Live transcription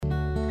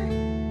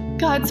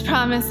God's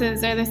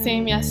promises are the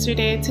same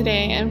yesterday,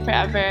 today, and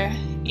forever,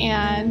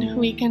 and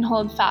we can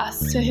hold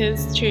fast to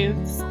His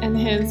truths and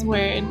His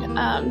word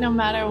no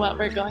matter what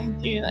we're going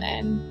through,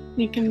 and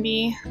we can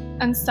be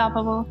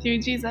unstoppable through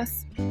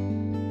Jesus.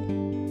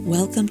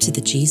 Welcome to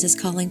the Jesus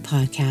Calling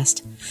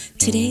podcast.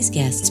 Today's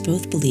guests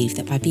both believe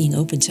that by being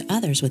open to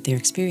others with their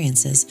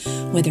experiences,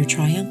 whether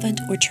triumphant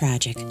or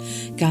tragic,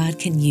 God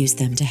can use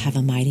them to have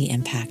a mighty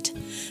impact.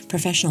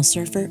 Professional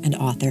surfer and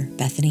author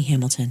Bethany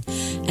Hamilton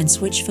and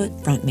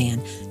Switchfoot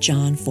frontman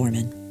Jon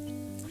Foreman.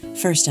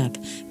 First up,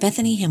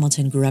 Bethany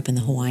Hamilton grew up in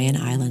the Hawaiian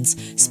Islands,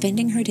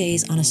 spending her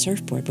days on a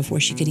surfboard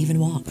before she could even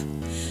walk.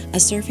 A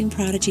surfing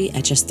prodigy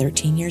at just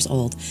 13 years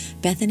old,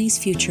 Bethany's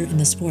future in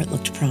the sport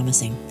looked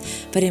promising.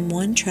 But in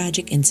one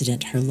tragic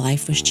incident, her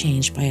life was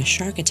changed by a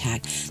shark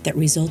attack that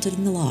resulted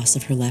in the loss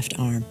of her left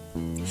arm.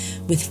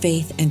 With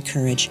faith and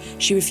courage,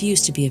 she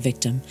refused to be a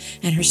victim,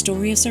 and her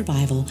story of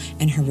survival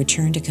and her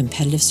return to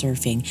competitive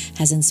surfing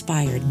has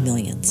inspired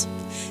millions.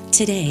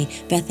 Today,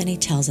 Bethany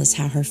tells us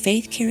how her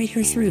faith carried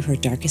her through her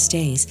darkest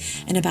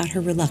days and about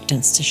her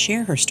reluctance to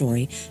share her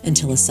story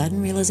until a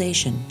sudden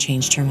realization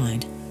changed her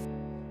mind.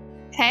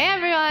 Hey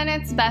everyone,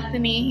 it's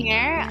Bethany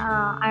here.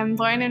 I'm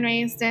born and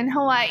raised in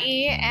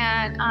Hawaii,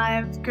 and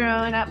I've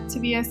grown up to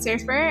be a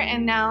surfer,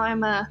 and now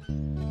I'm a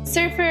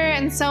surfer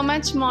and so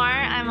much more.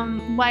 I'm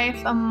a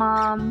wife, a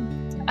mom,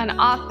 an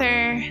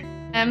author,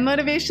 a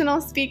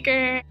motivational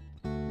speaker.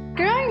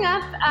 Growing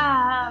up,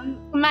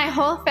 my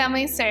whole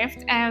family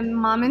surfed, and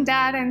mom and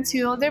dad and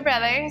two older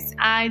brothers.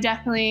 I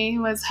definitely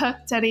was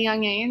hooked at a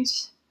young age.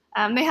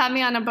 They had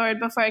me on a board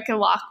before I could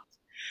walk.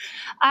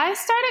 I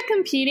started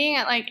competing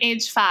at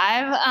age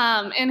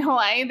 5. In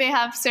Hawaii, they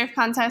have surf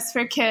contests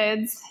for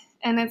kids,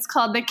 and it's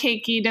called the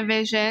Keiki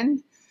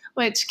division,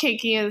 which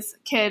Keiki is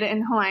kid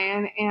in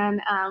Hawaiian.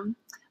 And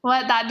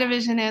what that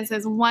division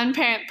is one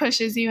parent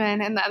pushes you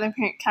in and the other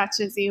parent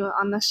catches you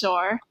on the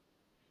shore.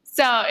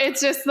 So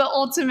it's just the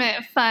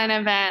ultimate fun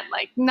event,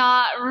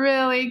 not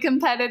really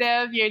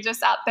competitive. You're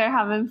just out there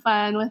having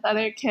fun with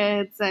other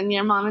kids and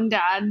your mom and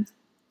dad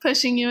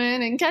pushing you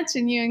in and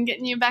catching you and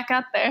getting you back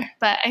out there.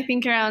 But I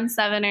think around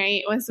 7 or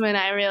 8 was when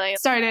I really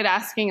started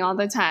asking all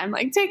the time,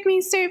 take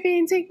me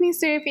surfing, take me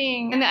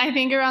surfing. And I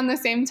think around the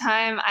same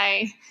time,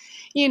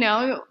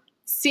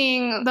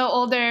 seeing the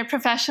older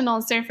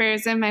professional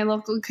surfers in my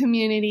local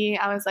community,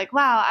 I was like,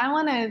 wow, I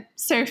want to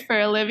surf for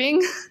a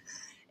living.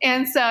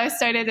 And so I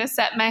started to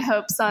set my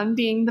hopes on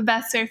being the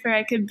best surfer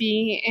I could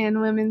be in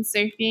women's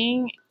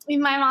surfing.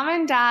 My mom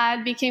and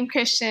dad became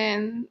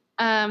Christian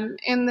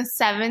in the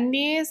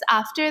 70s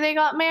after they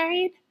got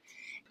married.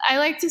 I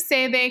like to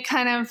say they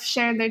kind of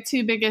shared their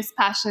two biggest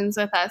passions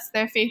with us,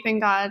 their faith in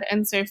God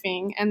and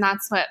surfing, and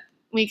that's what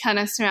we kind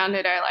of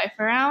surrounded our life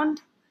around.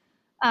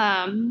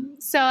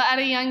 So at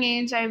a young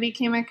age, I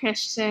became a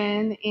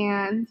Christian,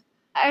 and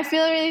I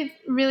feel really,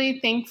 really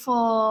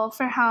thankful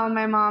for how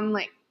my mom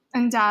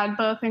and dad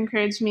both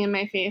encouraged me in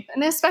my faith,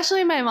 and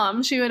especially my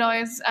mom. She would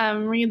always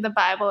read the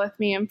Bible with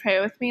me and pray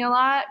with me a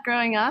lot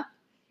growing up.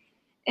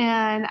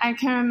 And I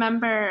can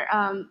remember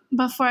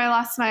before I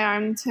lost my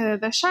arm to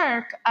the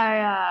shark,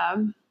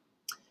 my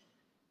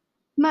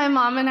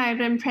mom and I had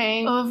been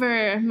praying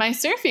over my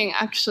surfing,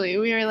 actually.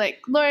 We were like,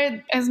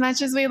 Lord, as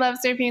much as we love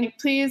surfing,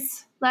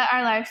 please let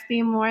our life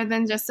be more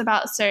than just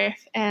about surf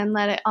and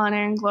let it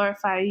honor and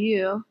glorify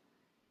you.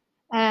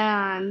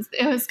 And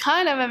it was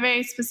kind of a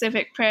very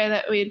specific prayer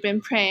that we'd been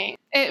praying.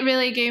 It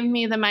really gave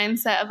me the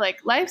mindset of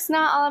life's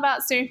not all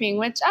about surfing,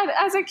 which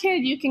as a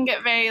kid, you can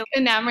get very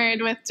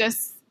enamored with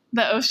just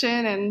the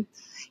ocean and,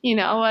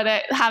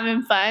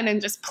 having fun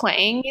and just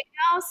playing,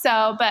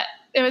 So, but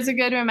it was a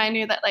good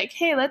reminder that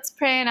hey, let's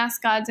pray and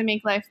ask God to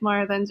make life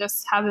more than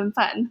just having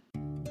fun.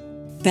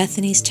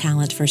 Bethany's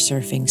talent for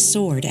surfing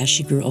soared as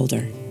she grew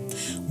older.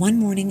 One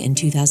morning in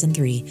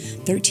 2003,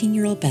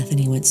 13-year-old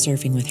Bethany went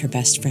surfing with her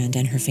best friend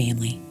and her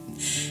family.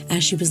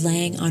 As she was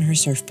laying on her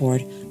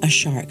surfboard, a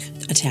shark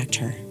attacked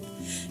her.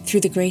 Through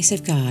the grace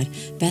of God,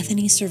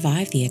 Bethany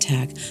survived the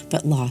attack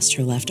but lost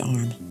her left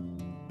arm.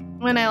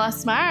 When I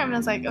lost my arm, I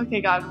was like,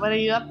 okay, God, what are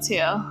you up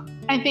to?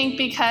 I think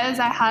because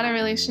I had a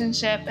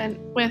relationship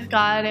with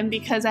God and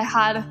because I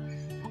had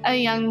a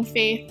young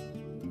faith,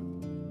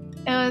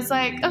 it was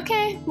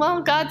okay,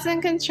 well, God's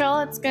in control.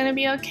 It's going to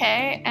be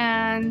okay.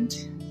 And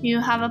you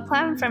have a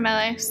plan for my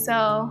life.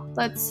 So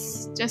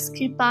let's just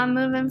keep on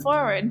moving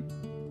forward.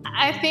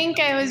 I think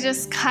I was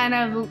just kind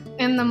of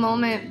in the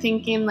moment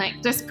thinking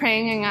just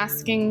praying and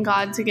asking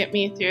God to get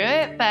me through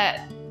it. But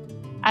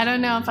I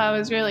don't know if I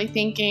was really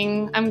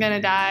thinking I'm going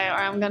to die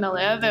or I'm going to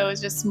live. It was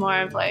just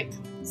more of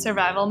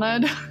survival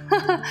mode.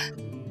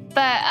 But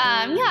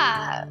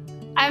yeah,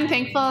 I'm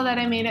thankful that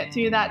I made it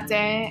through that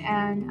day.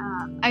 And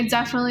I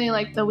definitely,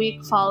 the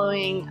week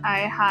following, I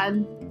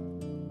had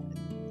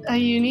a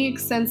unique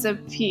sense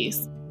of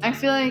peace. I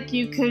feel like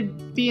you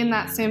could be in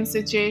that same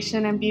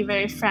situation and be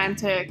very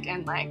frantic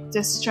and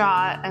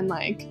distraught and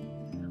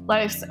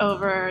life's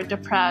over,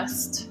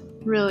 depressed,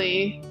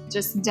 really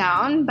just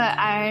down. But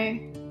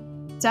I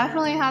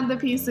definitely had the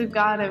peace of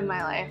God in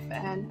my life.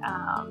 And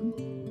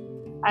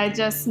I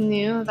just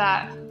knew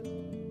that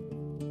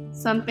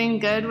something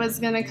good was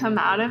going to come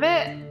out of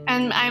it.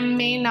 And I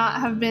may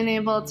not have been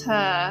able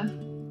to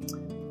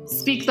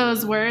speak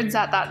those words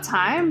at that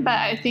time, but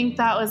I think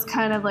that was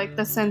kind of like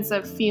the sense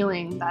of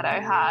feeling that I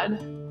had.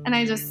 And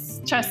I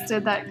just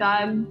trusted that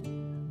God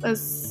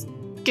was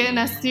getting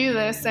us through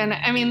this. And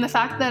I mean, the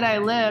fact that I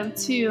lived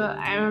too,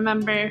 I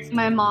remember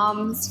my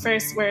mom's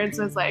first words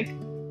was like,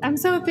 "I'm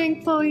so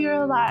thankful you're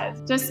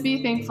alive. Just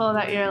be thankful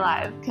that you're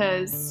alive,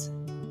 because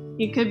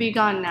you could be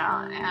gone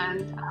now."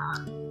 And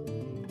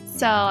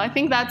so I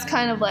think that's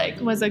kind of like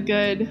was a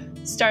good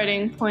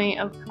starting point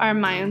of our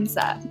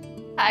mindset.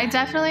 I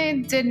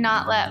definitely did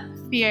not let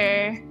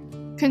fear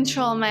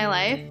control my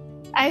life.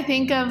 I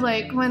think of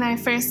like when I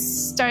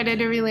first started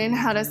to relearn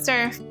how to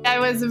surf, I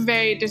was a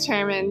very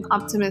determined,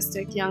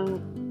 optimistic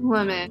young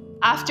woman.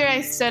 After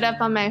I stood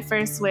up on my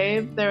first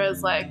wave, there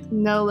was like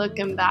no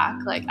looking back.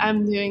 Like,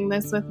 I'm doing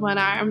this with one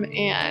arm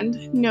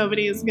and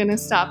nobody's gonna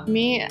stop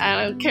me.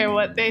 I don't care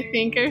what they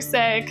think or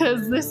say,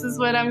 because this is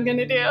what I'm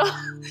gonna do.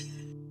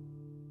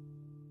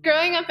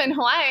 Growing up in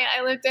Hawaii,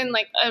 I lived in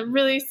like a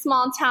really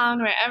small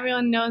town where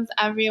everyone knows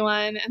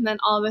everyone, and then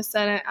all of a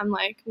sudden I'm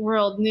like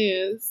world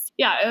news.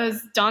 Yeah, it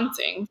was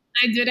daunting.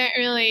 I didn't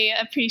really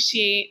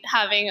appreciate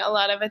having a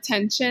lot of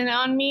attention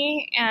on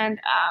me, and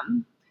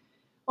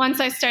once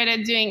I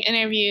started doing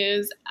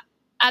interviews,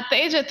 at the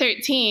age of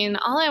 13,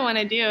 all I want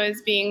to do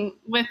is being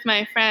with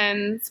my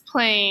friends,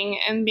 playing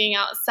and being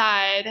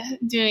outside,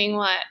 doing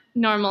what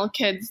normal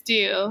kids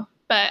do.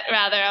 But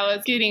rather, I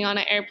was getting on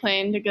an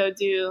airplane to go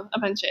do a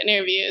bunch of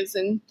interviews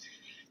and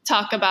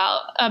talk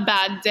about a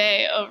bad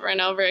day over and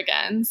over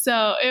again.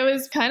 So it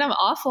was kind of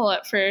awful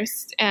at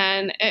first,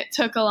 and it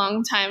took a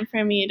long time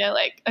for me to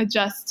like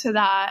adjust to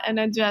that and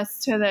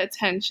adjust to the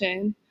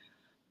attention.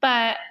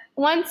 But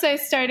once I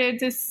started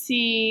to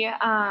see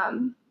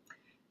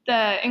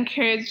the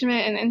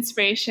encouragement and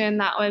inspiration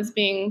that was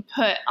being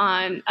put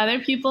on other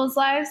people's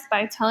lives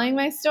by telling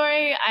my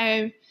story,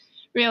 I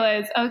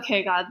realized,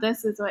 okay, God,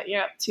 this is what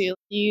you're up to.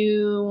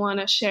 You want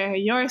to share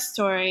your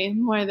story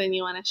more than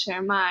you want to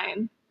share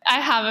mine. I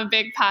have a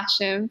big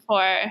passion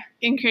for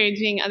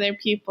encouraging other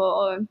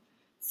people.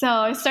 So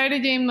I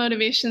started doing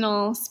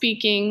motivational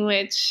speaking,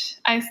 which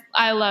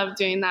I love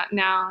doing that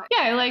now.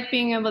 Yeah, I like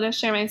being able to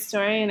share my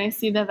story, and I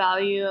see the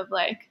value of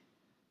like,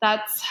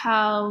 that's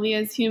how we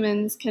as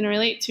humans can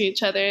relate to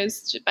each other,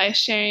 is by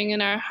sharing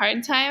in our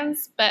hard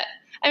times. But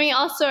I mean,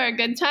 also our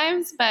good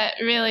times, but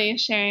really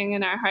sharing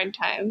in our hard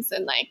times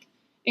and like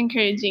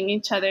encouraging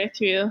each other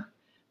through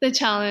the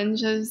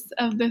challenges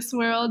of this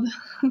world.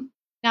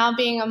 Now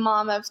being a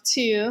mom of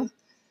two,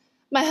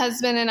 my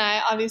husband and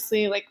I,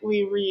 obviously, like,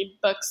 we read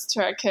books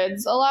to our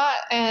kids a lot,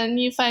 and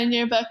you find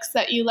your books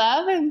that you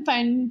love and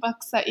find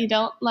books that you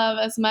don't love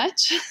as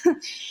much.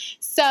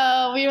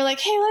 So we were like,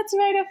 hey, let's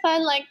write a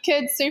fun, like,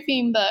 kids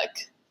surfing book.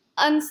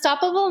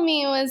 Unstoppable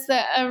Me was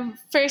the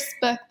first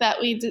book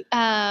that we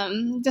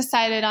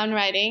decided on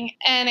writing,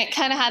 and it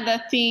kind of had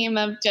the theme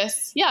of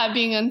just,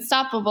 being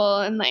unstoppable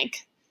and,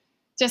 like,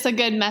 just a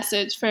good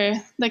message for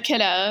the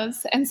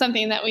kiddos and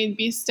something that we'd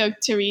be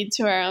stoked to read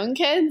to our own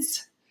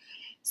kids.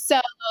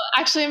 So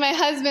actually my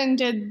husband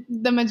did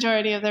the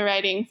majority of the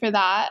writing for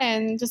that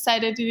and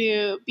decided to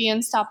do Be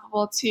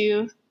Unstoppable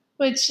too,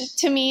 which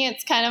to me,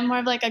 it's kind of more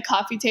of like a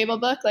coffee table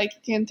book. Like,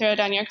 you can throw it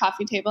on your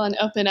coffee table and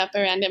open up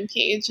a random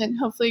page and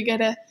hopefully get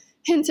a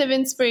hint of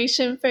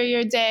inspiration for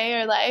your day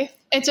or life.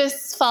 It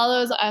just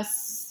follows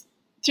us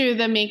through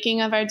the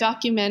making of our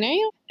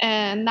documentary,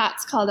 and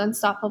that's called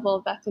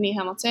Unstoppable Bethany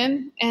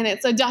Hamilton. And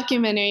it's a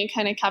documentary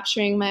kind of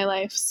capturing my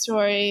life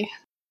story.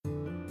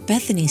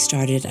 Bethany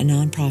started a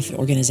nonprofit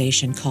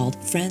organization called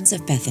Friends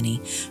of Bethany,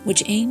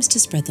 which aims to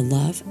spread the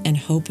love and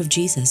hope of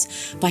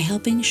Jesus by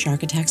helping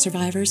shark attack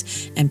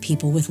survivors and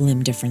people with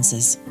limb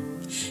differences.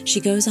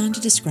 She goes on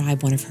to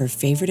describe one of her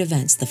favorite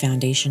events the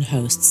foundation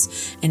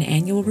hosts, an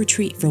annual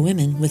retreat for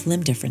women with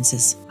limb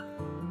differences.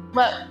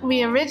 What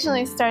we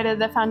originally started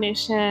the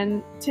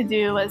foundation to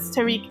do was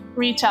to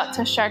reach out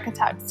to shark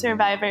attack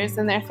survivors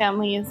and their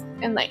families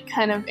and like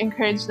kind of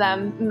encourage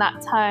them in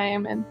that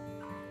time, and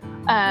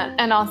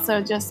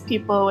also just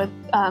people with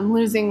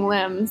losing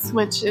limbs,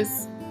 which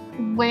is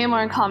way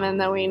more common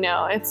than we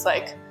know. It's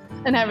like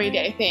an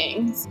everyday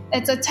thing.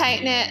 It's a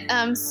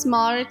tight-knit,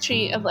 small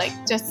retreat of like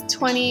just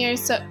 20 or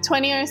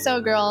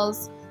so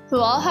girls who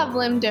all have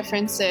limb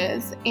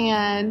differences,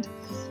 and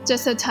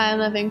just a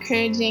time of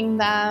encouraging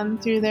them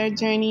through their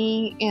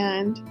journey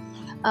and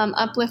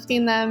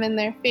uplifting them in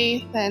their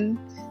faith. And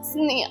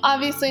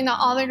obviously not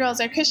all the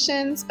girls are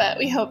Christians, but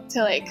we hope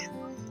to like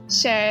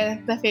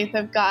share the faith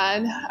of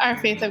God, our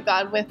faith of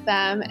God with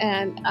them.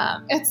 And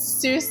it's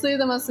seriously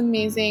the most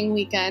amazing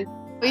weekend.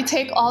 We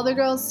take all the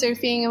girls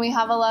surfing, and we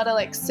have a lot of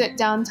like sit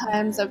down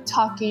times of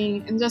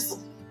talking and just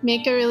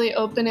make a really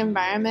open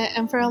environment.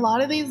 And for a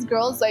lot of these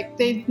girls, like,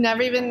 they've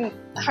never even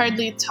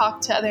hardly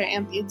talked to other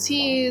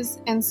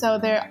amputees. And so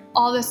they're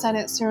all of a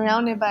sudden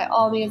surrounded by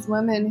all these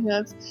women who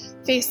have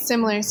faced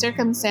similar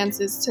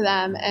circumstances to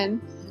them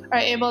and are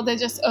able to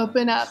just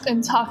open up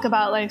and talk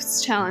about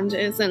life's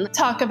challenges and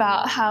talk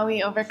about how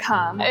we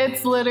overcome.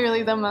 It's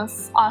literally the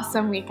most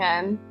awesome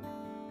weekend.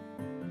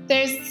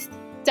 there's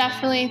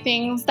definitely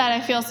things that I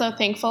feel so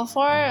thankful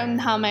for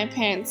and how my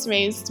parents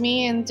raised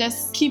me and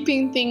just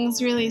keeping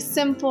things really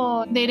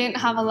simple. They didn't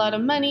have a lot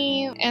of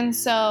money, and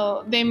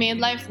so they made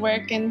life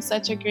work in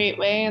such a great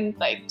way and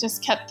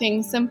just kept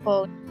things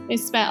simple. We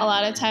spent a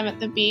lot of time at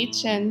the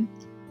beach, and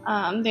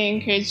they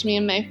encouraged me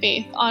in my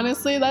faith.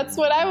 Honestly, that's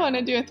what I want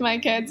to do with my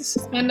kids.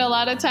 Spend a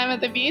lot of time at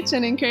the beach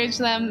and encourage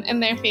them in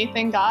their faith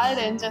in God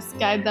and just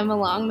guide them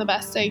along the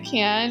best I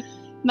can.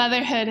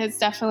 Motherhood has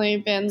definitely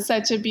been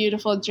such a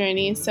beautiful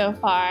journey so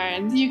far,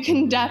 and you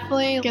can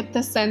definitely get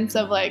the sense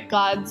of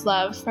God's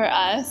love for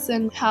us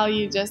and how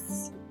you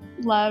just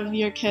love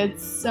your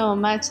kids so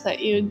much that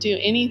you would do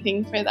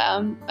anything for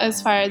them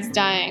as far as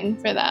dying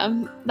for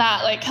them.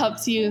 That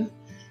helps you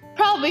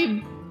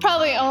probably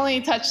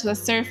only touch the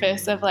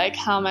surface of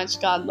how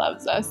much God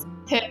loves us.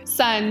 His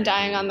son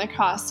dying on the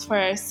cross for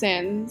our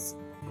sins,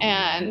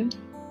 and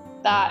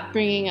that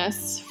bringing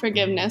us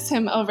forgiveness,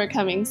 him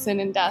overcoming sin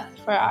and death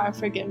for our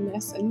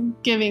forgiveness and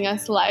giving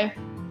us life.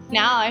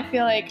 Now I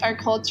feel our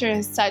culture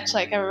is such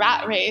a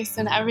rat race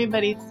and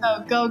everybody's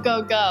so go,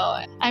 go,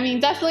 go. I mean,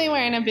 definitely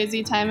we're in a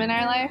busy time in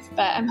our life,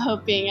 but I'm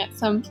hoping at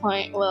some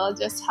point we'll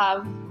just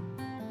have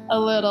a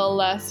little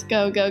less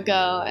go, go,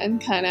 go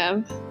and kind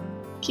of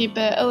keep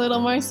it a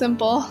little more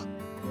simple.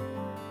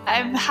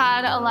 I've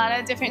had a lot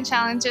of different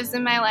challenges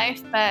in my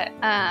life, but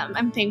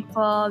I'm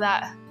thankful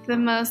that the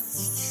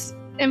most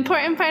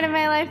important part of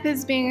my life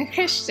is being a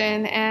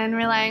Christian and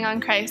relying on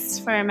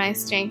Christ for my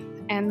strength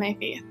and my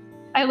faith.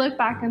 I look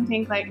back and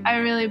think I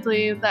really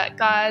believe that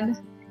God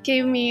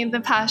gave me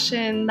the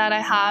passion that I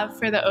have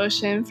for the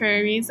ocean for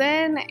a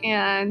reason,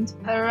 and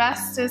the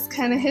rest is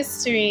kind of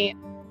history.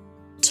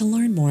 To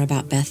learn more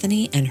about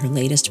Bethany and her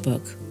latest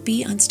book,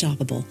 Be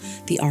Unstoppable,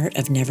 The Art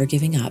of Never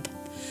Giving Up,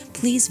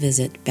 please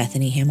visit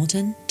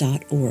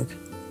bethanyhamilton.org.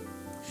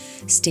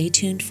 Stay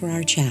tuned for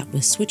our chat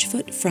with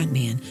Switchfoot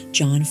frontman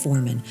Jon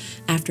Foreman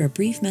after a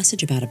brief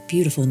message about a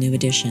beautiful new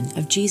edition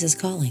of Jesus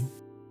Calling.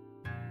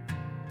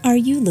 Are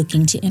you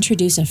looking to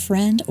introduce a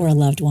friend or a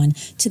loved one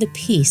to the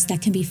peace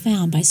that can be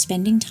found by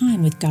spending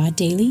time with God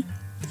daily?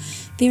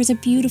 There's a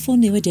beautiful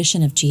new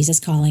edition of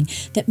Jesus Calling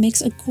that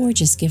makes a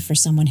gorgeous gift for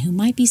someone who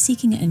might be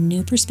seeking a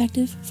new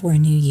perspective for a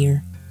new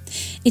year.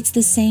 It's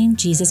the same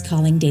Jesus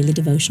Calling daily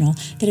devotional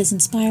that has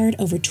inspired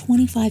over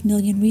 25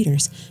 million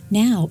readers,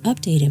 now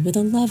updated with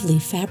a lovely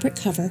fabric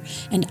cover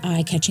and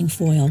eye-catching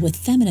foil with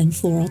feminine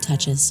floral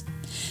touches.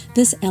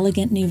 This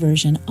elegant new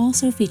version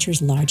also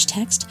features large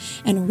text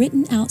and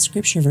written-out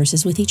scripture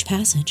verses with each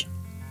passage.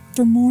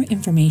 For more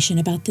information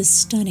about this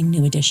stunning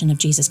new edition of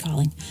Jesus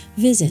Calling,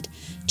 visit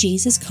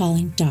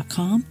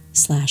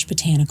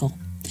jesuscalling.com/botanical.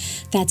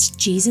 That's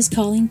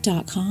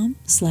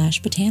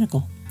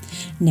jesuscalling.com/botanical.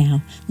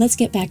 Now, let's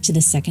get back to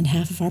the second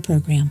half of our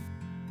program.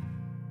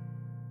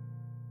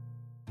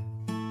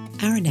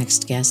 Our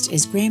next guest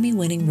is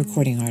Grammy-winning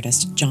recording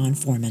artist Jon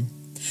Foreman.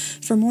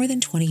 For more than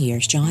 20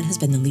 years, Jon has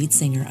been the lead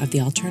singer of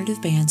the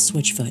alternative band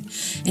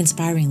Switchfoot,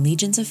 inspiring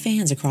legions of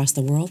fans across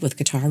the world with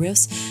guitar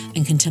riffs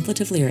and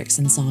contemplative lyrics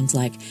in songs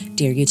like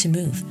Dare You to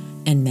Move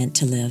and Meant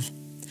to Live.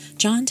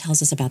 Jon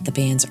tells us about the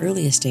band's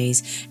earliest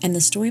days and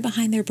the story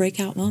behind their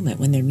breakout moment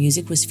when their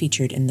music was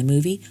featured in the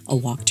movie A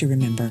Walk to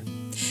Remember.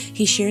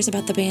 He shares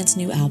about the band's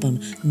new album,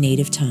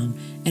 Native Tongue,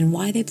 and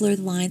why they blur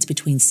the lines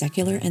between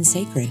secular and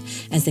sacred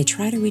as they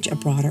try to reach a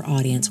broader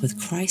audience with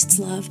Christ's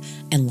love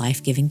and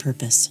life-giving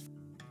purpose.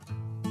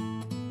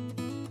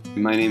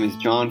 My name is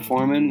Jon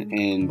Foreman,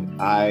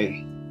 and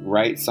I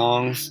write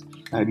songs.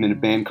 I'm in a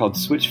band called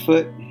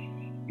Switchfoot,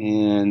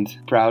 and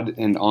proud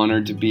and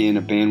honored to be in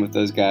a band with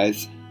those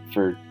guys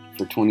for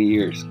 20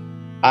 years.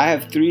 I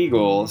have 3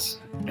 goals.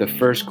 The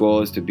first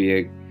goal is to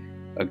be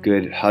a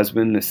good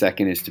husband. The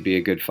second is to be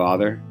a good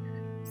father.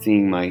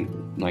 Seeing my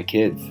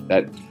kids,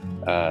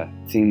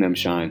 seeing them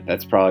shine.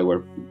 That's probably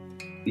where,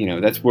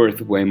 that's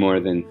worth way more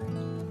than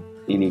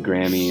any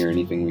Grammy or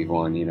anything we've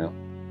won,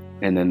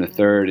 And then the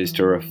third is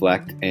to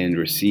reflect and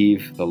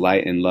receive the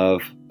light and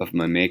love of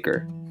my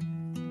Maker.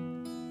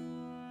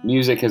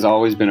 Music has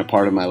always been a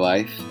part of my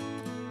life.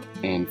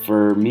 And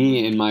for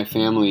me and my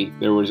family,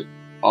 there was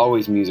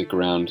always music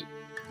around,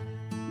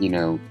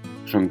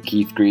 from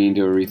Keith Green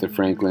to Aretha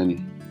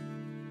Franklin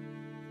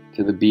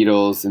to the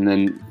Beatles. And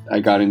then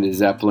I got into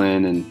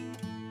Zeppelin, and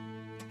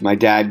my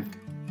dad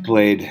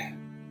played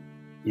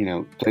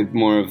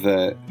more of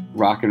the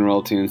rock and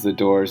roll tunes, the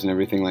Doors and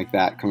everything like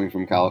that, coming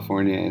from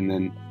California. And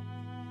then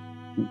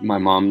my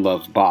mom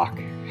loved Bach.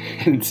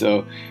 And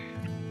so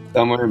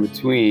somewhere in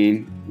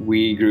between,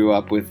 we grew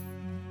up with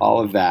all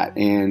of that.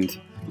 And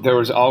there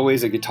was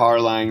always a guitar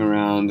lying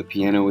around. The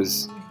piano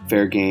was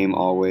fair game,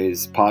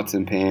 always, pots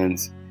and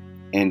pans.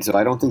 And so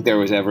I don't think there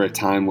was ever a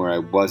time where I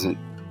wasn't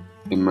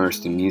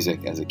immersed in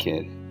music as a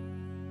kid.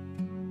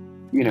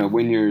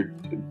 When you're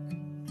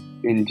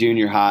in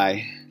junior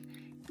high,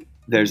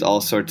 there's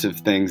all sorts of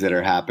things that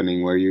are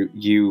happening where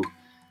you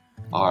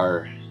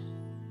are,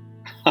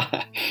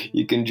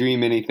 you can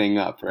dream anything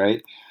up,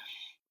 right?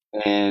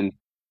 And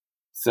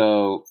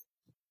so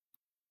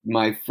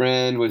my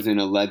friend was in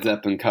a Led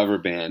Zeppelin cover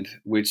band,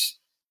 which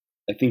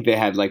I think they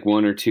had like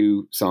one or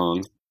two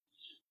songs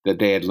that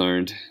they had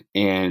learned,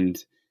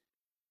 and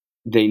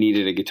they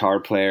needed a guitar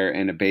player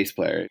and a bass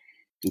player.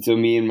 And so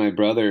me and my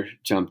brother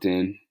jumped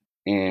in,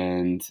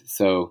 and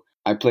so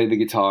I played the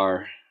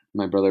guitar,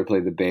 my brother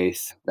played the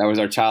bass. That was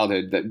our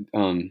childhood.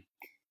 That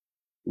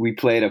we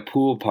played a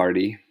pool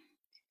party,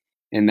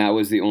 and that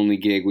was the only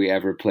gig we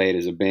ever played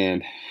as a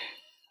band.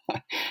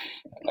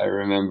 I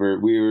remember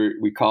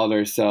we called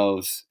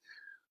ourselves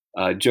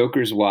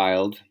Joker's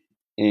Wild,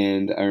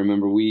 and I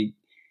remember we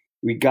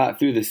got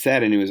through the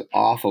set, and it was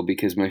awful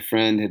because my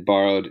friend had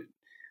borrowed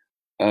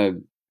a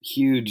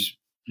huge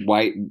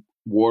white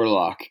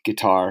Warlock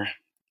guitar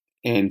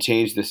and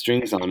changed the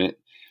strings on it,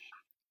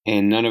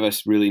 and none of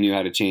us really knew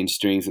how to change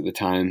strings at the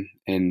time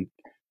and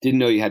didn't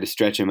know you had to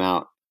stretch them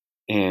out,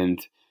 and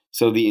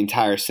so the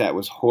entire set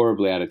was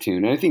horribly out of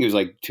tune. And I think it was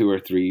like 2 or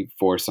 3,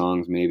 4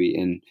 songs maybe,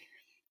 and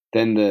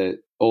then the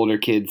older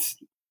kids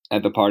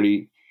at the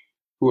party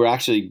who were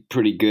actually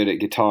pretty good at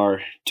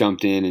guitar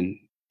jumped in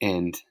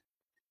and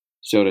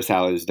showed us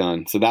how it was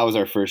done. So that was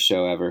our first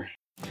show ever.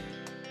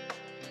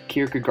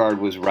 Kierkegaard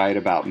was right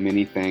about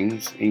many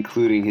things,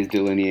 including his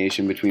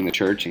delineation between the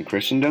church and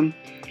Christendom.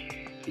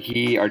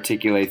 He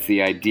articulates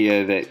the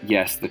idea that,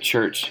 yes, the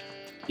church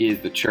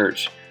is the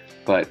church,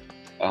 but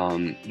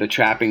the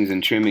trappings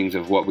and trimmings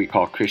of what we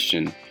call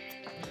Christian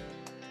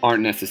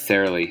aren't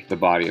necessarily the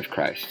body of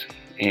Christ.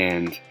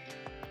 And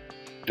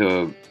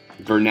the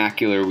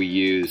vernacular we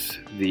use,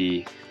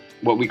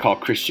 what we call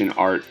Christian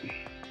art,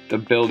 the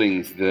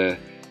buildings,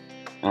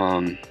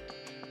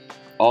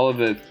 all of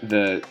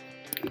the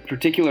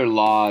particular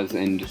laws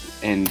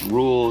and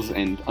rules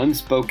and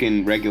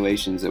unspoken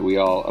regulations that we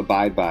all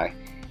abide by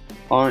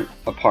aren't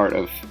a part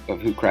of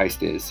who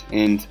Christ is,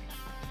 and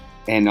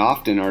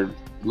often are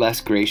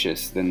less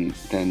gracious than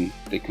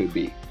they could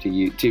be,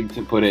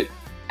 to put it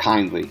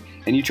kindly.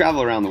 And you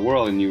travel around the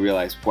world and you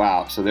realize,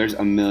 wow, so there's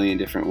a million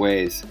different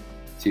ways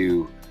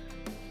to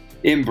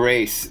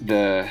embrace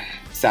the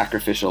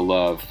sacrificial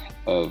love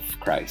of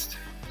Christ.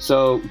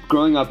 So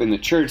growing up in the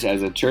church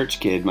as a church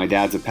kid, my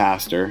dad's a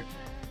pastor.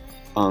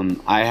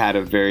 I had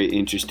a very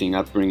interesting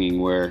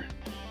upbringing where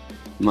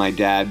my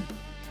dad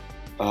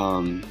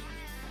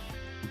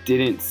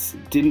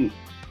didn't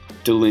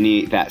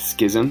delineate that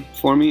schism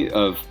for me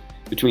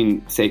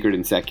between sacred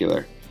and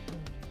secular,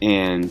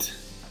 and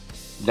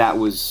that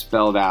was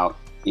spelled out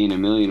in a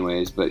million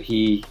ways. But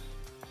he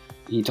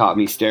taught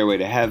me Stairway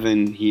to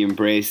Heaven. He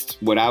embraced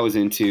what I was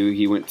into.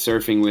 He went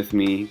surfing with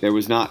me. There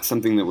was not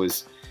something that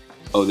was,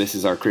 oh, this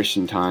is our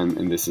Christian time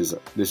and this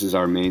is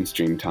our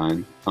mainstream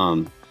time.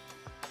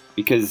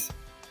 Because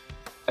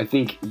I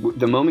think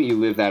the moment you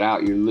live that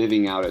out, you're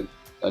living out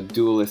a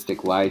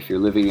dualistic life. You're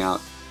living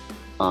out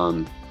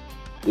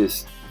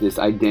this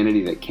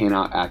identity that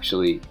cannot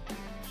actually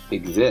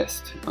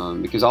exist,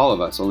 because all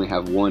of us only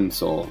have one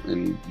soul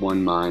and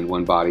one mind,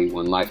 one body,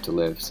 one life to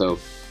live. So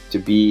to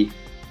be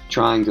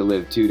trying to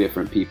live two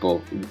different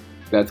people,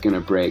 that's going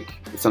to break.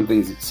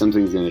 Something's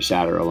going to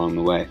shatter along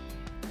the way.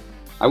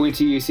 I went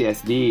to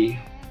UCSD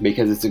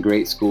because it's a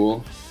great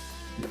school.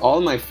 All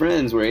of my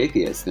friends were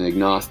atheists and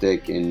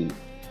agnostic, and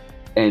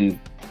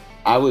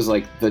I was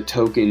like the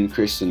token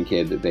Christian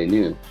kid that they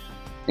knew.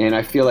 And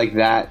I feel like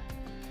that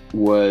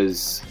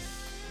was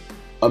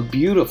a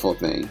beautiful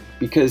thing,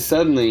 because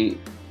suddenly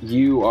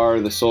you are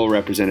the sole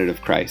representative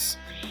of Christ.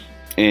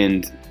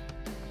 And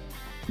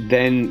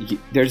then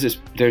there's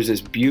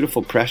this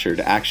beautiful pressure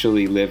to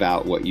actually live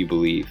out what you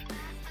believe.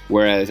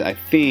 Whereas I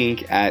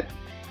think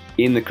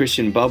in the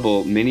Christian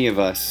bubble, many of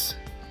us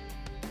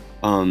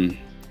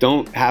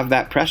don't have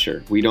that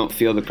pressure. We don't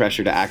feel the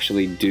pressure to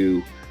actually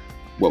do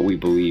what we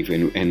believe,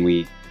 and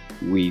we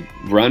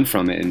run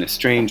from it in a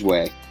strange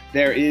way.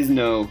 There is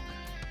no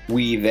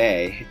we,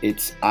 they.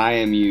 It's I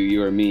am you,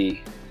 you are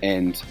me,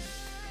 and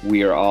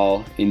we are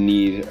all in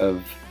need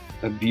of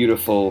a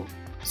beautiful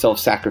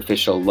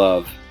self-sacrificial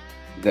love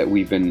that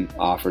we've been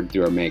offered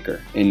through our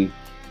Maker. And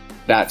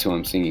that's who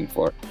I'm singing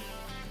for.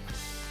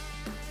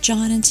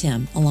 John and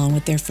Tim, along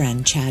with their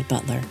friend Chad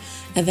Butler,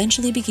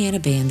 eventually began a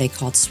band they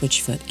called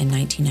Switchfoot in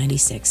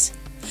 1996.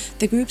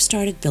 The group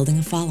started building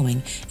a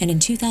following, and in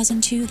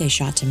 2002 they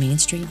shot to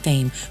mainstream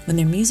fame when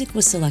their music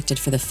was selected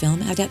for the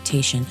film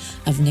adaptation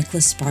of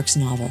Nicholas Sparks'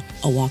 novel,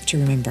 A Walk to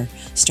Remember,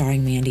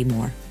 starring Mandy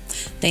Moore,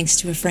 thanks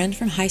to a friend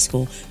from high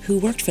school who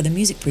worked for the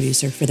music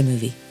producer for the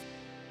movie.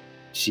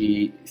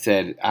 She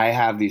said, I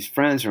have these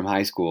friends from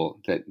high school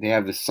that they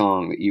have this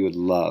song that you would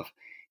love.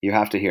 You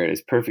have to hear it.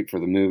 It's perfect for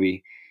the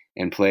movie,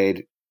 and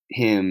played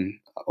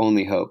him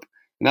Only Hope.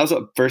 And that was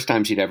the first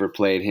time she'd ever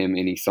played him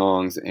any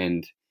songs,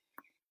 and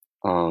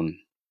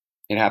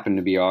it happened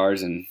to be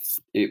ours. And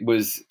it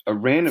was a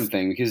random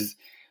thing because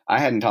I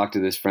hadn't talked to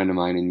this friend of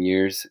mine in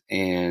years,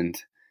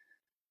 and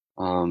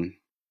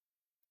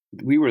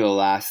we were the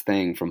last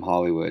thing from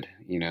Hollywood.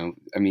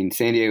 I mean,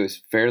 San Diego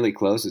is fairly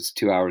close. It's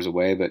 2 hours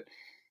away, but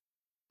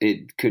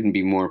it couldn't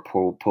be more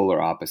polar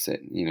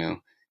opposite,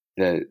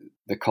 the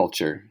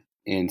culture.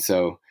 And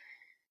so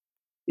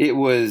it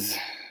was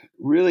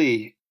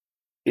really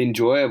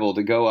enjoyable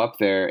to go up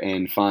there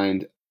and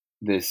find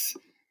this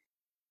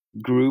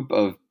group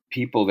of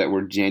people that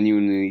were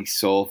genuinely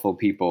soulful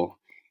people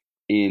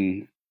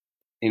in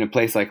a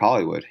place like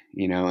Hollywood,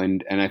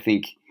 and I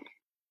think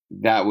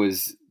that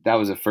was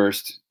a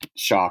first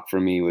shock for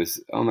me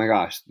was, oh my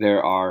gosh,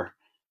 there are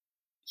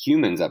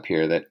humans up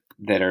here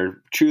that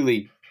are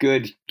truly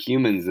good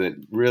humans that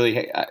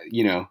really,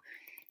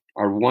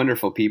 are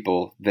wonderful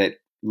people that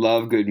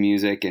love good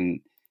music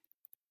and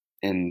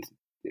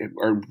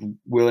are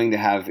willing to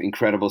have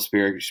incredible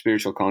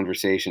spiritual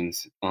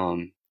conversations.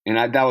 And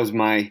that was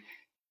my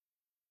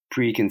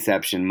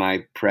preconception,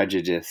 my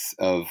prejudice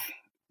of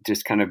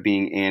just kind of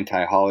being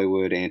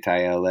anti-Hollywood,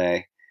 anti-LA,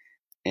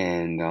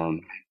 and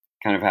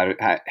kind of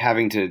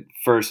having to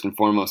first and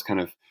foremost kind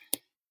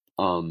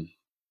of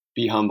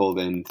be humbled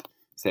and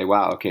say,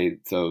 wow, okay,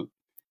 so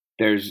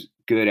there's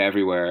good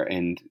everywhere,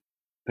 and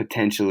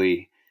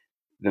potentially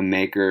the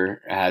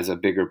Maker has a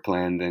bigger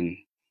plan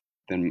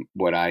than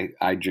what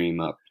I dream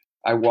up.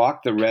 I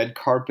walked the red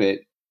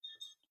carpet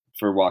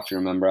for Walk to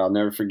Remember. I'll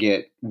never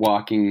forget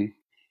walking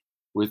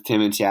with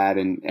Tim and Chad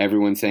and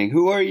everyone saying,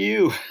 "Who are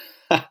you?"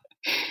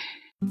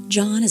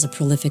 John is a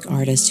prolific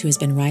artist who has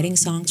been writing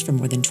songs for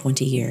more than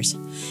 20 years.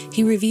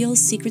 He reveals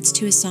secrets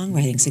to his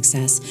songwriting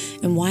success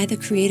and why the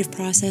creative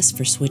process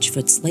for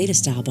Switchfoot's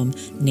latest album,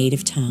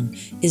 Native Tongue,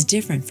 is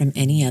different from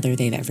any other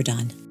they've ever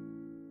done.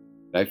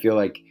 I feel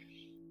like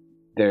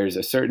there's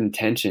a certain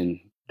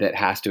tension that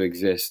has to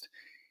exist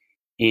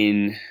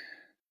in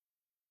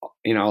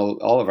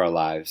all of our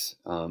lives.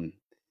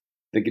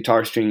 The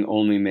guitar string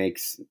only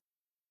makes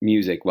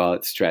music while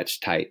it's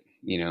stretched tight,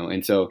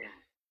 and so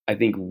I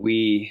think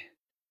we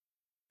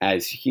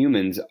as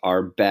humans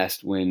are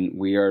best when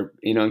we are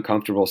in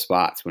uncomfortable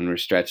spots, when we're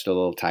stretched a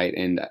little tight.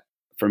 And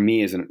for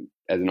me as an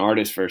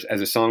artist, first as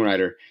a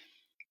songwriter,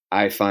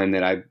 I find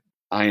that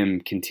I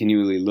am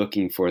continually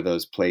looking for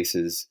those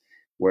places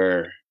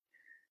where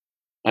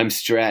I'm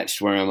stretched,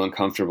 where I'm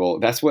uncomfortable.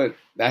 That's what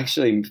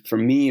actually, for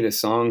me, the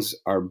songs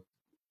are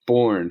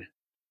born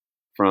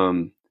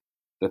from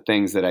the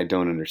things that I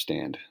don't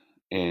understand.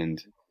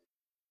 And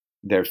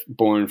they're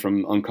born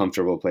from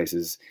uncomfortable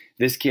places.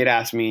 This kid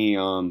asked me,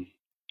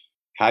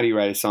 how do you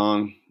write a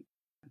song?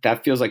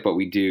 That feels like what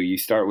we do. You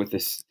start with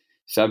this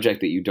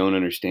subject that you don't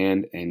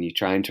understand and you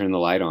try and turn the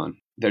light on.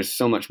 There's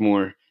so much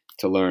more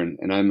to learn,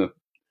 and I'm a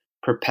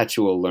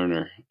perpetual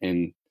learner,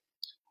 and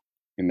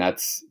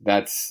that's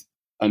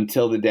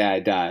until the day I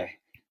die.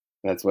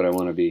 That's what I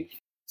want to be.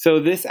 So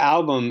this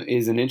album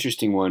is an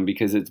interesting one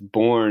because it's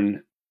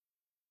born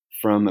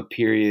from a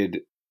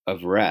period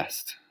of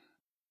rest,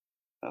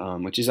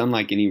 which is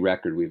unlike any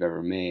record we've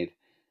ever made.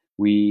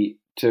 We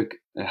took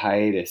a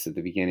hiatus at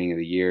the beginning of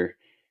the year,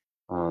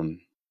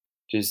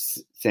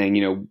 just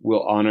saying,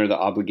 we'll honor the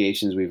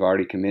obligations we've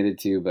already committed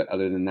to, but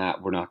other than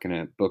that, we're not going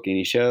to book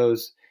any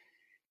shows,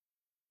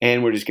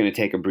 and we're just going to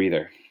take a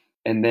breather.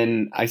 And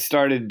then I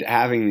started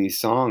having these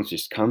songs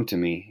just come to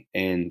me,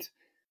 and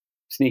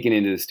sneaking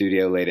into the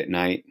studio late at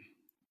night,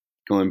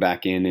 going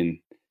back in and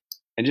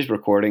just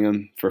recording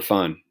them for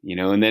fun,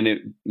 and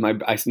then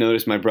I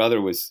noticed my brother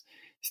was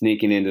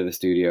sneaking into the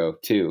studio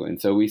too. And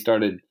so we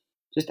started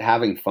just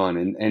having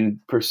fun and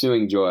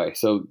pursuing joy.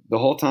 So the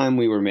whole time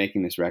we were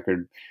making this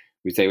record,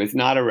 we'd say, it's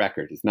not a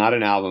record, it's not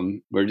an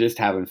album, we're just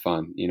having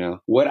fun.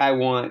 What I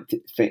want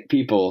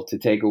people to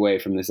take away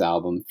from this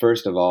album,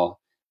 first of all,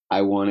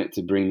 I want it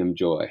to bring them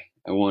joy.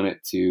 I want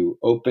it to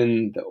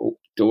open the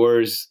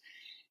doors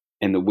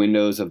and the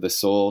windows of the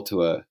soul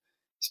to a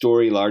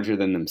story larger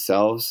than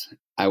themselves.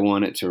 I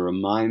want it to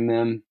remind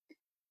them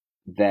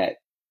that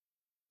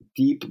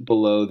deep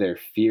below their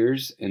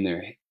fears and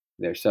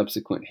their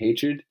subsequent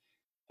hatred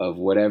of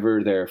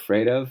whatever they're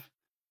afraid of,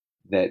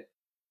 that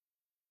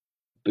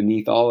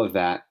beneath all of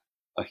that,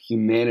 a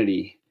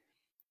humanity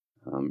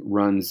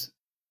runs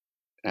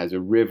as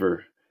a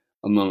river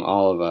among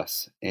all of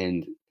us,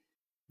 and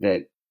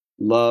that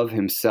love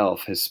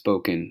himself has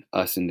spoken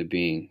us into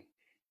being.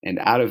 And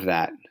out of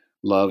that,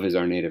 love is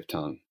our native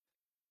tongue.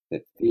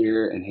 That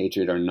fear and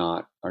hatred are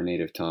not our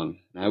native tongue.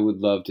 And I would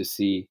love to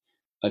see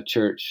a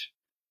church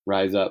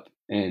rise up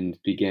and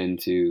begin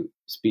to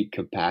speak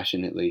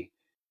compassionately,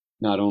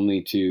 not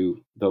only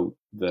to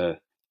the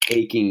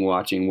aching,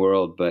 watching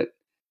world, but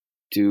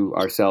to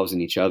ourselves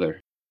and each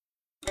other.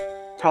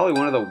 Probably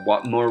one of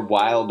the more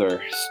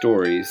wilder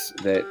stories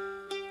that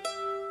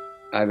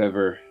I've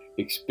ever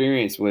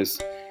experienced was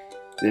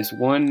this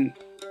one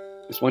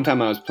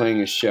time I was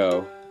playing a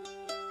show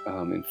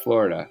in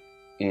Florida,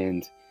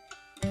 and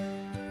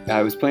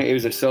I was playing. It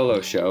was a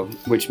solo show,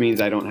 which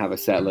means I don't have a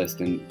set list,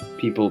 and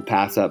people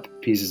pass up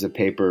pieces of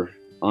paper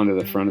onto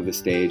the front of the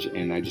stage,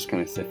 and I just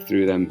kind of sift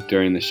through them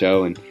during the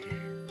show, and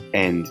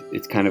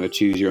it's kind of a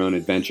choose your own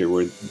adventure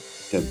where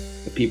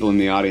the people in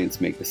the audience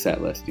make the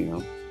set list,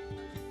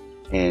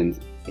 And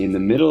in the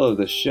middle of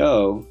the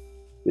show,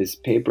 this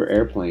paper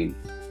airplane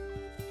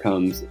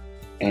comes,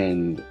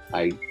 and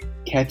I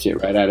catch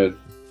it right out of.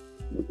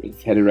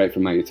 It's headed right for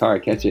my guitar. I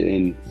catch it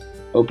and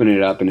open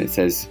it up, and it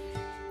says,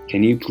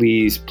 "Can you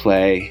please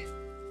play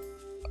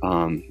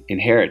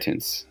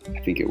Inheritance?" I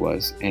think it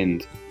was.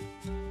 And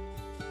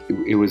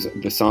it was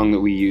the song that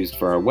we used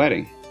for our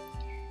wedding.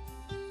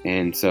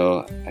 And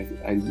so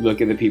I look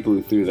at the people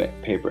who threw the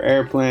paper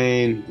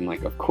airplane. I'm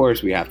like, of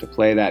course we have to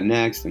play that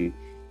next. And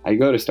I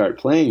go to start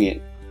playing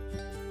it,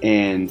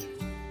 and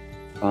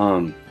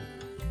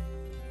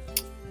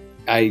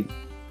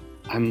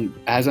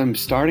as I'm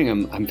starting,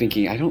 I'm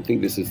thinking, I don't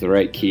think this is the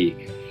right key.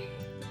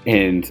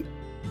 And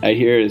I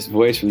hear this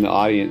voice from the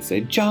audience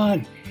say,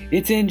 "John,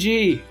 it's in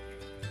G."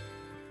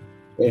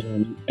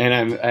 And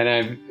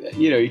I'm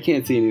you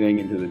can't see anything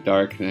into the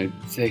dark, and I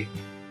say,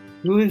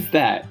 "Who is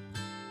that?"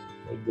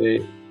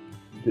 And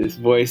this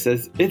voice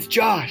says, "It's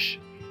Josh."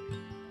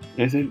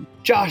 And I said,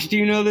 "Josh, do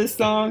you know this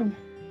song?"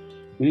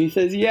 And he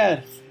says,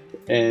 "Yes."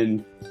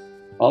 And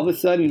all of a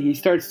sudden he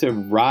starts to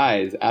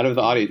rise out of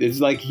the audience. It's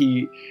like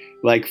he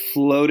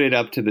floated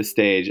up to the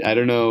stage. I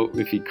don't know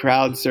if he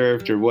crowd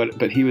surfed or what,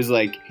 but he was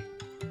like,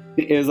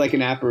 it was like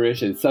an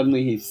apparition.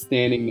 Suddenly he's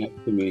standing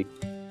next to me,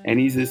 and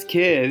he's this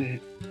kid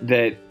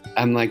that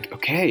I'm like,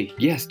 "Okay,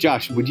 yes,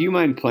 Josh, would you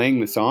mind playing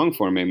the song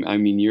for me? I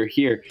mean, you're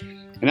here."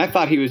 And I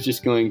thought he was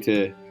just going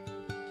to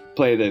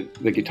play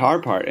the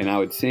guitar part and I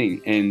would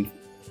sing. And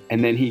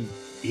then he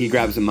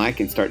grabs a mic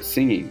and starts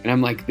singing. And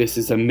I'm like, this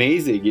is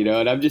amazing,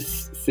 and I'm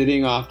just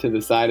sitting off to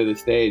the side of the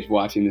stage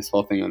watching this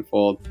whole thing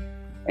unfold.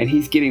 And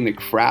he's getting the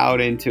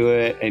crowd into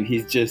it, and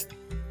he's just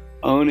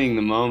owning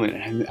the moment.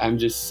 And I'm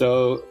just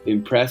so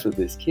impressed with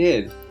this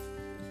kid.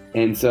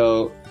 And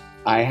so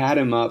I had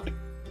him up.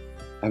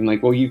 I'm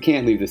like, well, you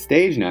can't leave the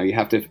stage now. You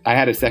have to. I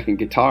had a second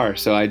guitar,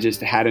 so I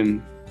just had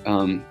him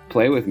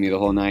play with me the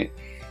whole night,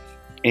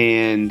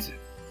 and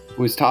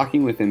was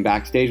talking with him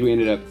backstage. We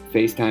ended up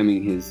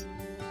FaceTiming his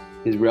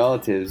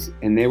relatives,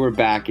 and they were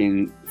back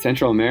in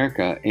Central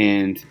America,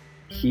 and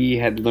he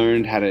had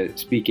learned how to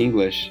speak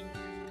English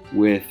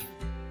with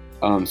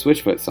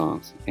Switchfoot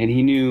songs, and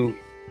he knew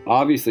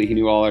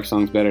all our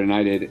songs better than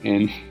I did.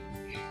 And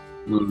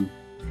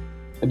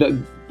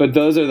but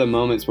those are the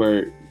moments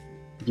where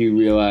you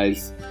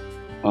realize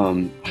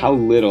how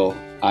little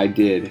I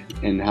did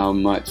and how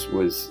much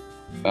was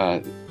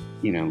had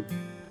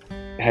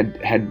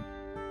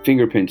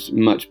fingerprints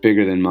much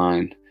bigger than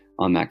mine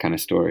on that kind of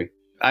story.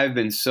 I've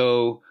been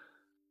so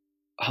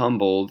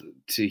humbled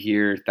to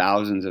hear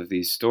thousands of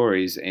these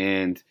stories,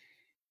 and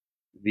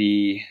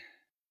the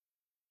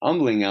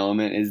humbling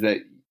element is that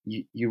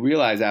you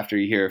realize after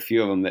you hear a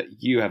few of them that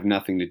you have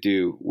nothing to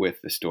do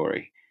with the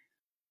story.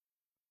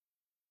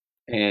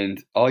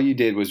 And all you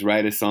did was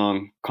write a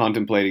song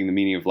contemplating the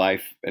meaning of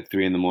life at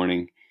 3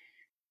 a.m.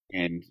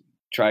 and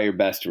try your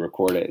best to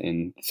record it.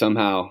 And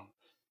somehow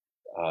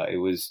it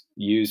was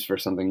used for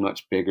something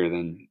much bigger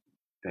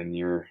than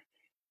your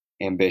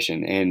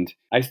ambition. And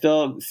I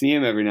still see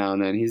him every now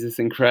and then. He's this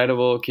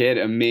incredible kid,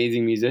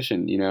 amazing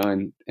musician,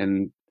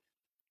 and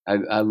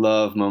I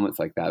love moments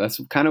like that.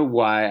 That's kind of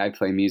why I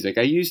play music.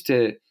 I used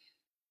to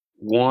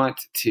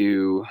want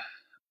to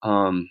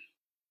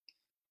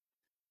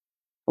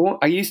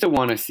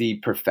want to see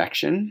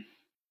perfection,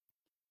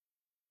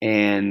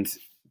 and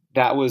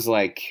that was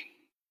a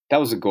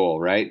goal,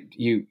 right?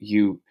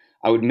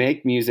 I would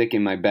make music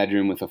in my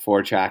bedroom with a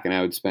 4-track, and I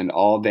would spend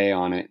all day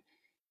on it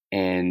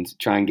and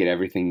try and get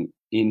everything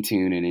in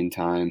tune and in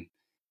time.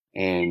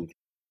 And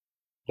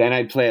then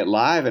I'd play it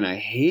live, and I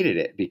hated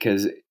it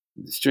because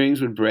the strings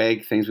would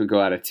break, things would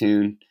go out of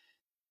tune.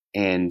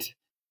 And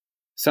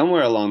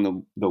somewhere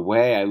along the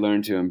way, I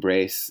learned to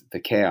embrace the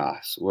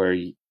chaos, where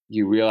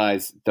you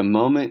realize the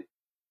moment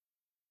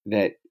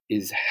that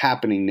is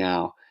happening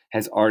now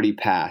has already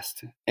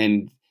passed,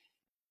 and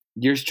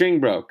your string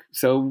broke.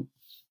 So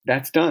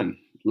that's done.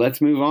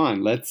 Let's move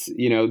on.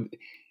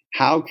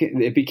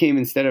 It became,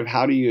 instead of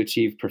how do you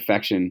achieve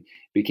perfection,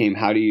 became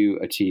how do you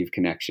achieve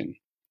connection?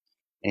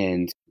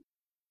 And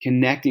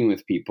connecting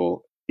with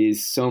people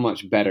is so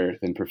much better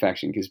than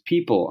perfection, because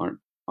people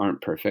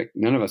aren't perfect.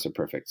 None of us are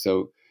perfect.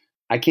 So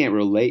I can't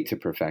relate to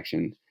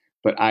perfection,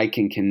 but I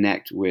can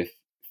connect with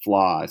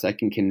flaws. I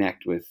can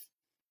connect with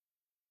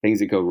things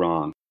that go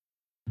wrong.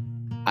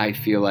 I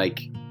feel like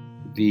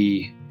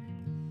the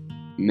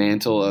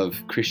mantle of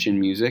Christian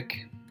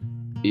music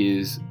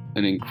is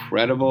an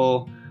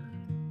incredible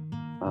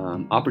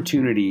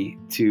opportunity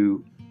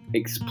to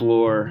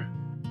explore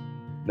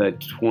the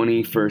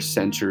 21st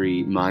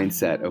century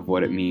mindset of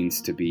what it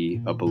means to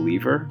be a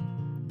believer.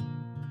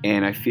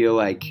 And I feel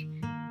like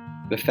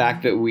the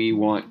fact that we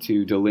want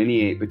to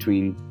delineate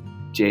between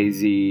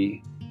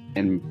Jay-Z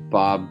and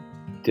Bob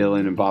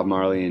Dylan and Bob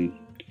Marley and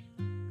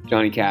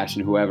Johnny Cash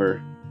and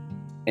whoever,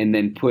 and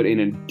then put in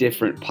a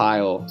different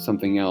pile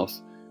something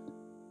else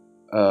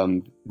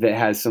that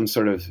has some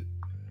sort of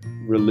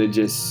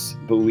religious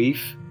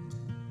belief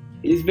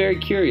is very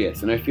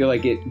curious. And I feel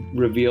like it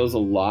reveals a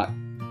lot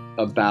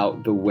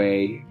about the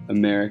way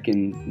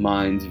American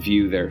minds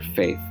view their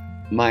faith.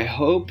 My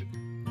hope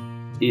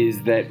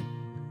is that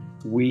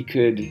we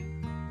could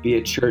be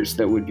a church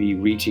that would be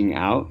reaching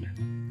out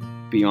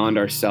beyond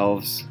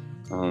ourselves.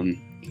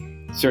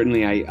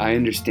 Certainly, I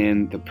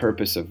understand the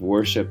purpose of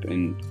worship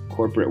and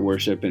corporate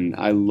worship, and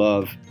I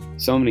love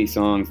so many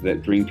songs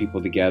that bring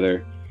people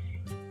together.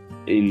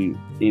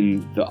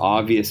 in the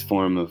obvious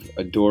form of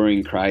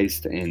adoring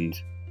Christ and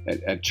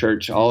at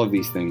church, all of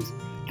these things.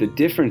 The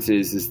difference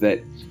is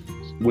that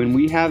when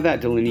we have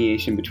that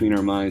delineation between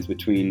our minds,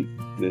 between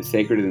the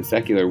sacred and the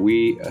secular,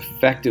 we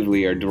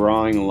effectively are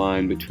drawing a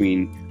line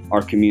between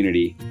our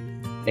community.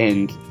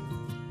 And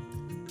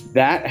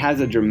that has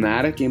a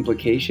dramatic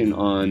implication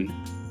on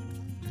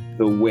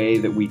the way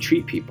that we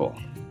treat people.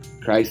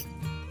 Christ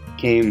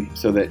came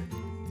so that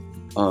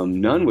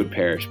none would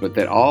perish, but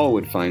that all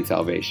would find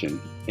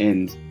salvation.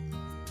 And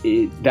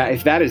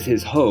if that is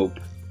his hope,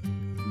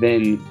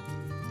 then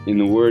in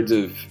the words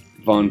of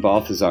von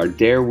Balthasar,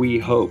 dare we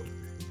hope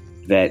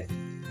that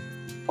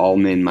all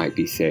men might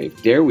be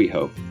saved. Dare we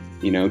hope,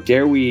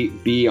 dare we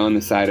be on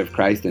the side of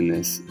Christ in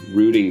this,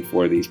 rooting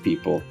for these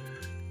people,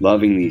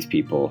 loving these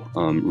people,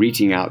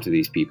 reaching out to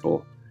these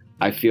people.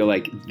 I feel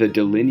like the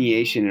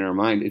delineation in our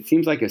mind, it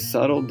seems like a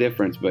subtle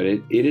difference, but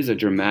it is a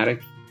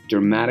dramatic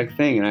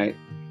thing. And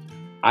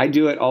I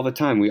do it all the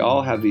time. We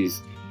all have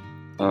these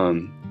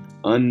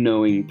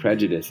unknowing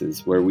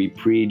prejudices where we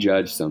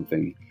prejudge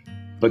something.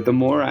 But the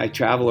more I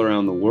travel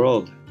around the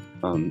world,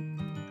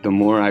 the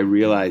more I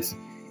realize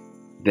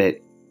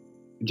that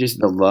just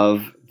the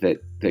love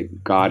that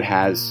God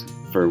has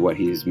for what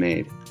he's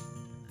made.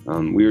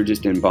 We were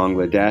just in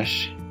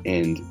Bangladesh,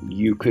 and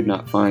you could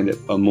not find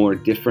a more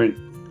different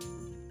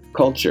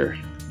culture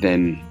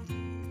than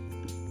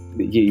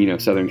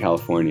Southern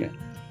California.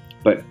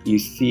 But you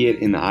see it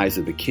in the eyes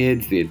of the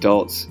kids, the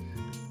adults,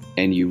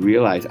 and you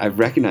realize, I've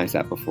recognized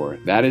that before.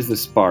 That is the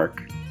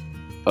spark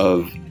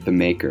of the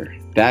Maker.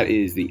 That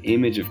is the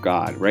image of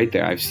God right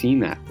there. I've seen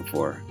that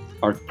before.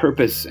 Our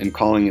purpose and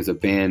calling as a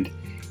band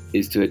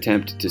is to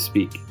attempt to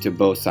speak to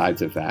both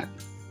sides of that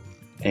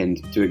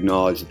and to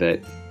acknowledge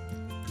that,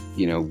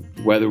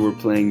 whether we're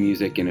playing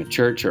music in a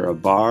church or a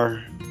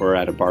bar or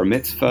at a bar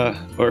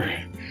mitzvah or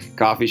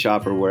coffee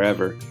shop or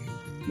wherever,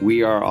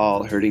 we are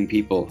all hurting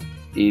people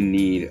in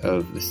need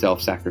of the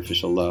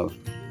self-sacrificial love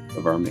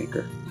of our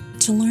Maker.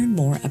 To learn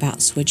more about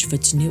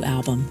Switchfoot's new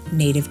album,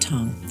 Native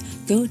Tongue,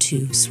 go to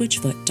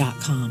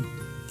switchfoot.com.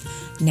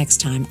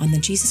 Next time on the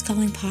Jesus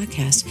Calling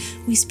podcast,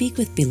 we speak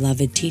with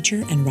beloved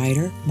teacher and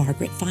writer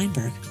Margaret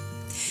Feinberg.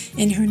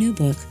 In her new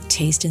book,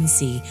 Taste and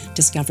See,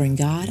 Discovering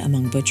God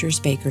Among Butchers,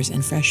 Bakers,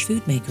 and Fresh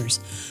Food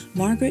Makers,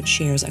 Margaret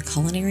shares a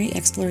culinary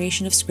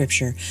exploration of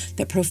Scripture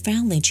that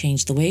profoundly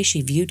changed the way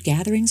she viewed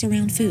gatherings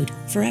around food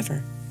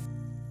forever.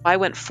 I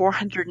went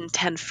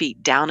 410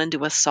 feet down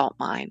into a salt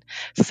mine,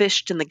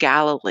 fished in the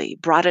Galilee,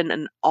 brought in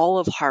an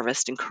olive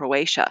harvest in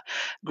Croatia,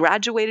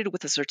 graduated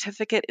with a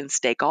certificate in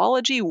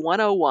Steakology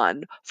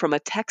 101 from a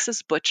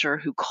Texas butcher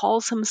who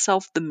calls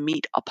himself the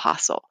meat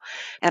apostle.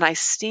 And I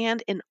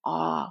stand in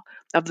awe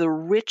of the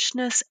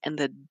richness and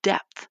the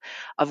depth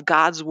of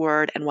God's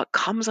word and what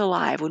comes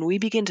alive when we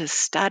begin to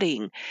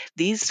studying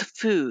these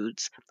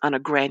foods on a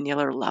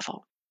granular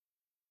level.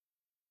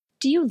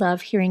 Do you love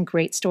hearing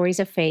great stories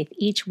of faith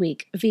each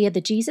week via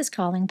the Jesus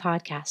Calling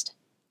podcast?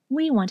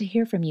 We want to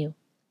hear from you.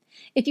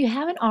 If you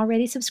haven't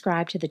already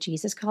subscribed to the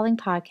Jesus Calling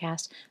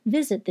podcast,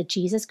 visit the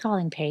Jesus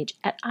Calling page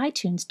at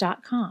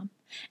iTunes.com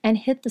and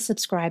hit the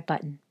subscribe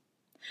button.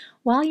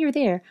 While you're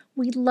there,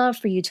 we'd love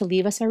for you to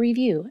leave us a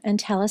review and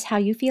tell us how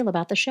you feel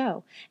about the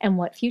show and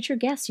what future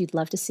guests you'd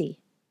love to see.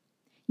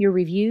 Your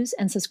reviews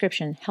and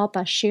subscription help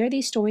us share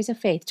these stories of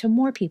faith to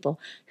more people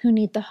who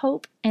need the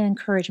hope and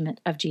encouragement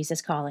of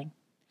Jesus Calling.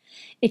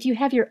 If you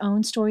have your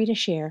own story to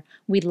share,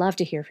 we'd love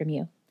to hear from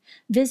you.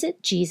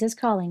 Visit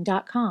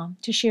JesusCalling.com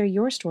to share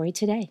your story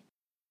today.